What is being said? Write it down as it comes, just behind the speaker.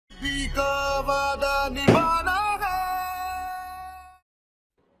बीबी का वादा निभाना है।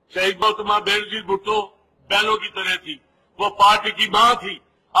 शहीद मोहतरमा बहनजीत भुट्टो बहनों की तरह थी, वो पार्टी की मां थी।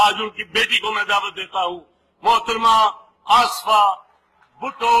 आज उनकी बेटी को मैं दावत देता हूँ, मोहतरमा आصفہ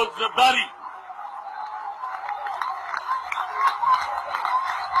Bhutto Zardari.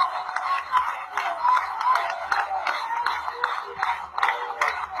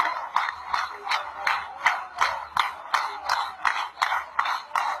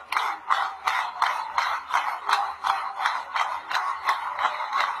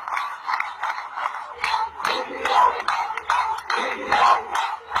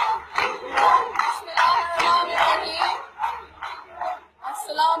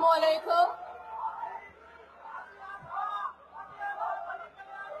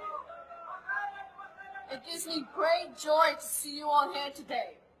 It gives me great joy to see you all here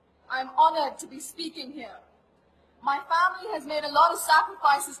today. I'm honored to be speaking here. My family has made a lot of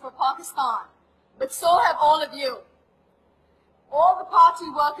sacrifices for Pakistan, but so have all of you. All the party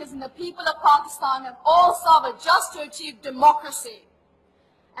workers and the people of Pakistan have all suffered just to achieve democracy.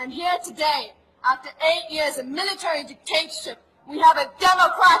 And here today, after 8 years of military dictatorship, we have a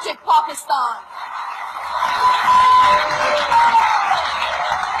democratic Pakistan.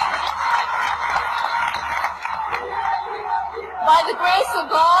 By the grace of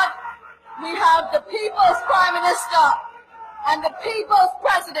God, we have the People's Prime Minister and the People's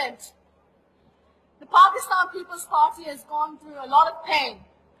President. The Pakistan People's Party has gone through a lot of pain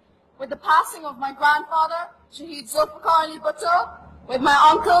with the passing of my grandfather, Shaheed Zulfikar Bhutto, with my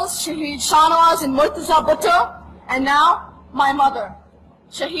uncles, Shaheed Shahnawaz and Murtaza Bhutto, and now my mother,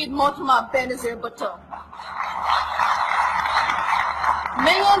 Shaheed Mohtarma Beinazir Bhutto.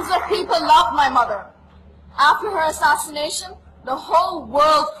 Millions of people loved my mother. After her assassination, the whole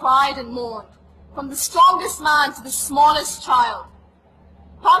world cried and mourned, from the strongest man to the smallest child.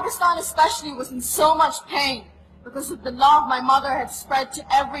 Pakistan especially was in so much pain because of the love my mother had spread to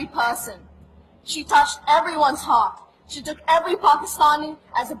every person. She touched everyone's heart. She took every Pakistani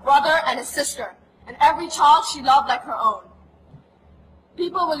as a brother and a sister, and every child she loved like her own.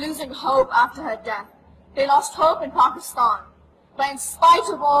 People were losing hope after her death. They lost hope in Pakistan. But in spite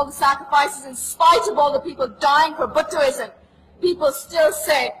of all the sacrifices, in spite of all the people dying for Bhuttoism, people still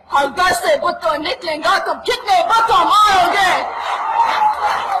say, "Har ghar se Bhutto niklenga, tum kitne Bhutto maroge?"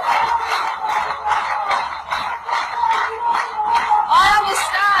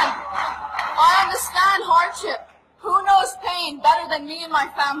 I understand hardship. Who knows pain better than me and my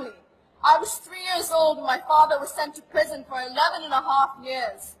family? I was 3 years old when my father was sent to prison for 11.5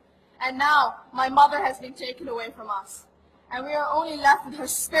 years. And now my mother has been taken away from us. And we are only left with her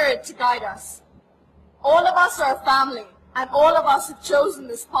spirit to guide us. All of us are a family, and all of us have chosen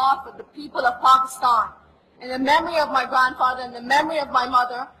this path for the people of Pakistan. In the memory of my grandfather, in the memory of my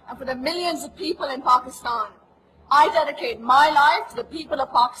mother, and for the millions of people in Pakistan, I dedicate my life to the people of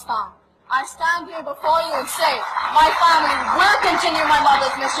Pakistan. I stand here before you and say, my family will continue my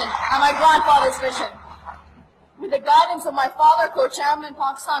mother's mission and my grandfather's vision. With the guidance of my father, co-chairman of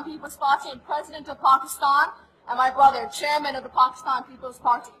Pakistan People's Party and President of Pakistan, and my brother, chairman of the Pakistan People's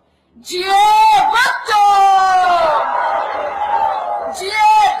Party. Jeet! Bhutto! Jeet!